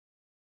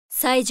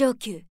最上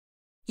級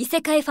異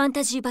世界ファン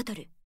タジーバト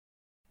ル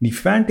The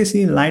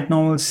fantasy light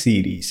novel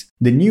series,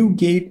 The New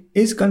Gate,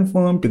 is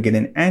confirmed to get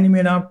an anime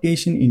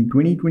adaptation in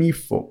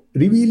 2024,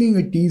 revealing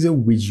a teaser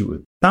visual.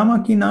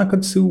 Tamaki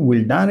Nakatsu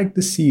will direct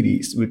the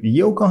series with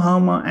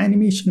Yokohama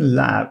Animation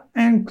Lab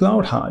and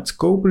Cloud Hearts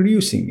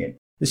co-producing it.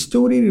 The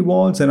story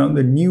revolves around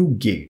the New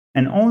Gate,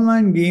 an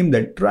online game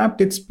that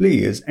trapped its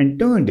players and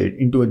turned it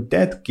into a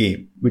death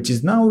game, which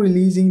is now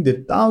releasing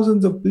the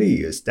thousands of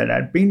players that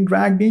had been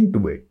dragged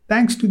into it,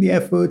 thanks to the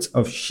efforts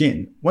of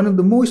Shin, one of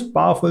the most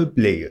powerful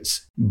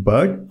players.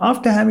 But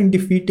after having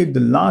defeated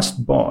the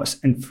last boss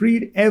and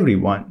freed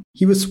everyone,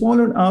 he was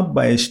swallowed up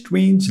by a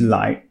strange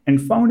light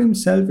and found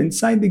himself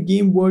inside the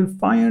game world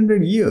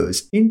 500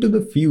 years into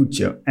the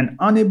future and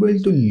unable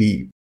to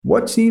leave.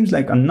 What seems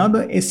like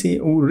another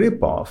SAO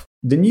ripoff,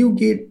 The New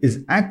Gate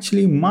is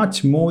actually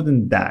much more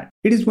than that.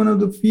 It is one of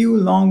the few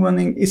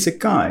long-running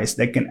isekais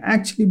that can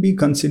actually be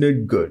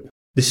considered good.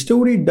 The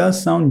story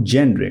does sound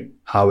generic.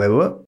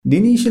 However, the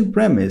initial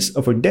premise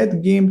of a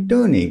death game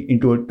turning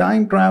into a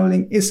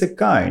time-traveling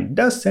isekai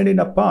does set it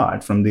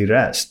apart from the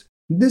rest.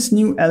 This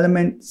new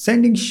element,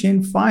 sending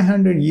Shin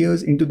 500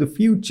 years into the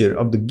future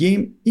of the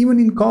game, even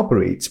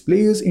incorporates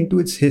players into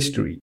its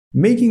history,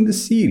 making the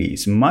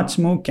series much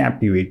more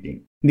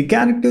captivating. The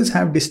characters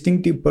have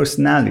distinctive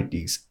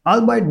personalities,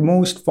 albeit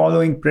most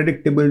following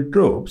predictable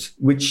tropes,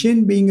 with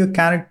Shin being a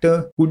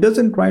character who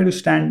doesn't try to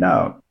stand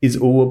out,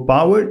 is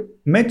overpowered,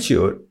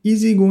 mature,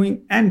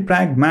 easygoing, and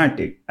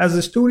pragmatic as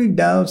the story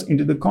delves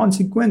into the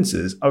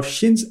consequences of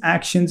Shin's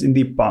actions in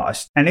the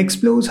past and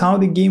explores how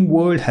the game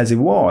world has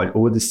evolved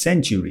over the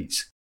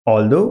centuries.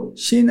 Although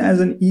Shin as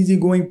an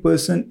easygoing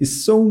person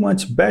is so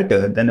much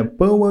better than a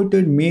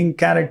perverted main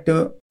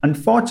character,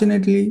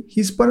 unfortunately,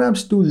 he's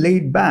perhaps too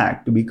laid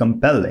back to be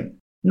compelling.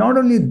 Not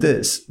only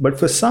this, but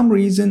for some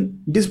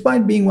reason,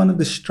 despite being one of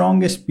the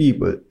strongest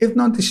people, if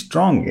not the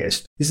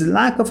strongest, his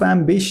lack of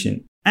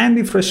ambition and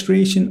the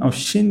frustration of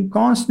Shin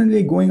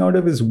constantly going out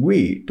of his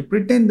way to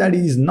pretend that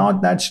he is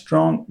not that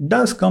strong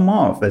does come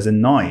off as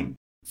annoying.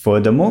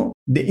 Furthermore,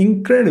 the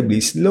incredibly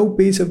slow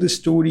pace of the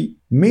story,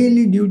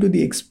 mainly due to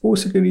the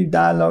expository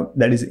dialogue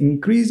that is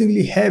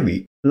increasingly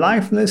heavy,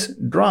 lifeless,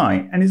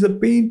 dry, and is a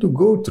pain to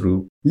go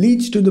through,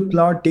 leads to the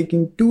plot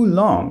taking too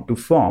long to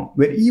form,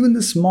 where even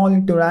the small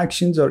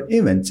interactions or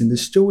events in the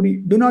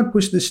story do not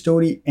push the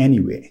story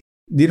anyway.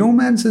 The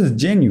romance is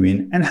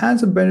genuine and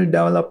has a better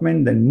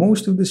development than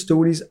most of the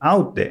stories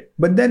out there,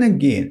 but then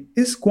again,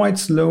 is quite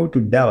slow to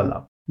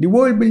develop. The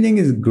world building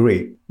is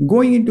great,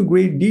 going into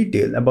great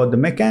detail about the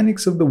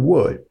mechanics of the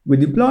world,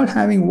 with the plot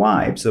having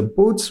vibes of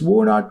both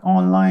Sword Art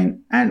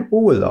Online and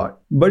Overlord,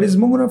 but is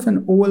more of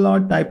an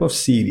Overlord type of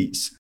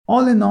series.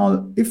 All in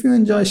all, if you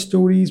enjoy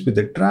stories with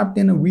a trapped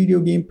in a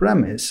video game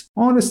premise,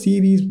 or a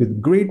series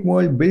with great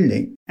world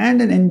building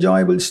and an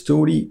enjoyable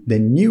story,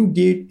 then New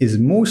Gate is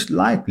most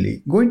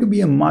likely going to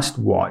be a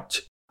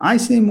must-watch. I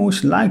say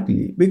most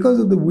likely because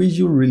of the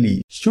visual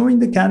release showing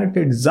the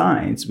character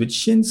designs with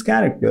Shin's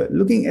character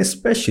looking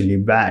especially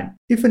bad.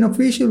 If an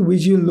official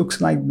visual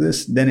looks like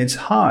this, then it's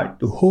hard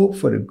to hope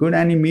for a good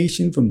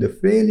animation from the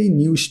fairly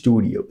new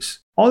studios.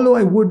 Although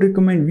I would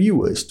recommend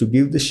viewers to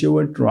give the show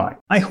a try,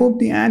 I hope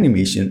the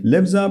animation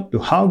lives up to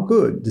how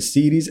good the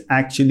series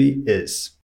actually is.